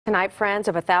Tonight, friends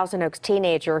of a Thousand Oaks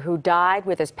teenager who died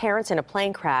with his parents in a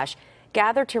plane crash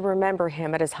gathered to remember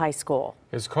him at his high school.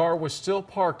 His car was still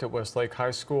parked at Westlake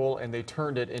High School, and they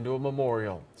turned it into a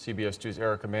memorial. CBS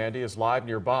 2's Mandy is live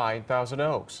nearby in Thousand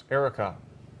Oaks. Erica.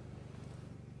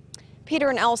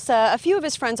 Peter and Elsa, a few of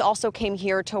his friends also came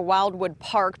here to Wildwood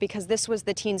Park because this was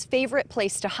the teen's favorite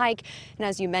place to hike. And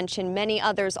as you mentioned, many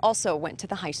others also went to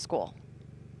the high school.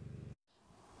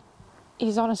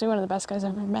 He's honestly one of the best guys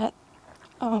I've ever met.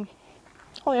 All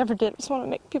he ever did was want to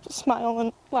make people smile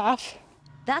and laugh.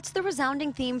 That's the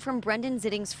resounding theme from Brendan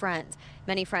Zitting's friends.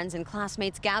 Many friends and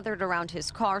classmates gathered around his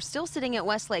car, still sitting at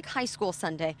Westlake High School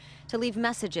Sunday, to leave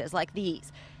messages like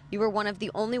these. You were one of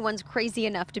the only ones crazy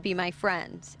enough to be my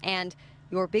friend, and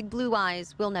your big blue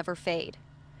eyes will never fade.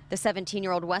 The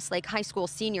 17-year-old Westlake High School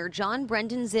senior, John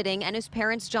Brendan Zitting, and his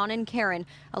parents, John and Karen,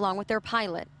 along with their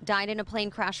pilot, died in a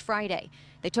plane crash Friday.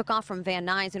 They took off from Van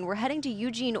Nuys and were heading to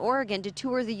Eugene, Oregon to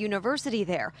tour the university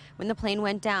there when the plane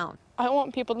went down. I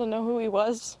want people to know who he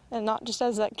was, and not just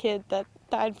as that kid that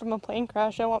died from a plane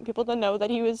crash. I want people to know that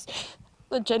he was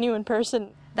a genuine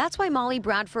person. That's why Molly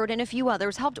Bradford and a few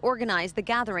others helped organize the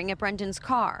gathering at Brendan's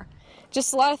car.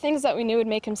 Just a lot of things that we knew would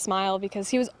make him smile because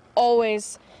he was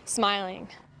always smiling.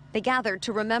 They gathered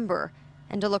to remember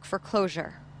and to look for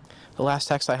closure. The last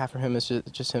text I have from him is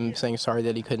just him saying sorry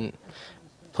that he couldn't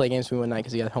play games with me one night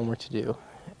because he had homework to do.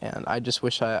 And I just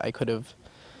wish I could have,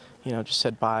 just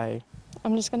said bye.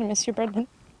 I'm just going to miss you, Brendan.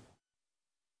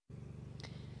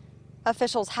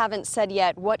 Officials haven't said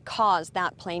yet what caused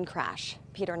that plane crash.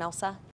 Peter and Elsa.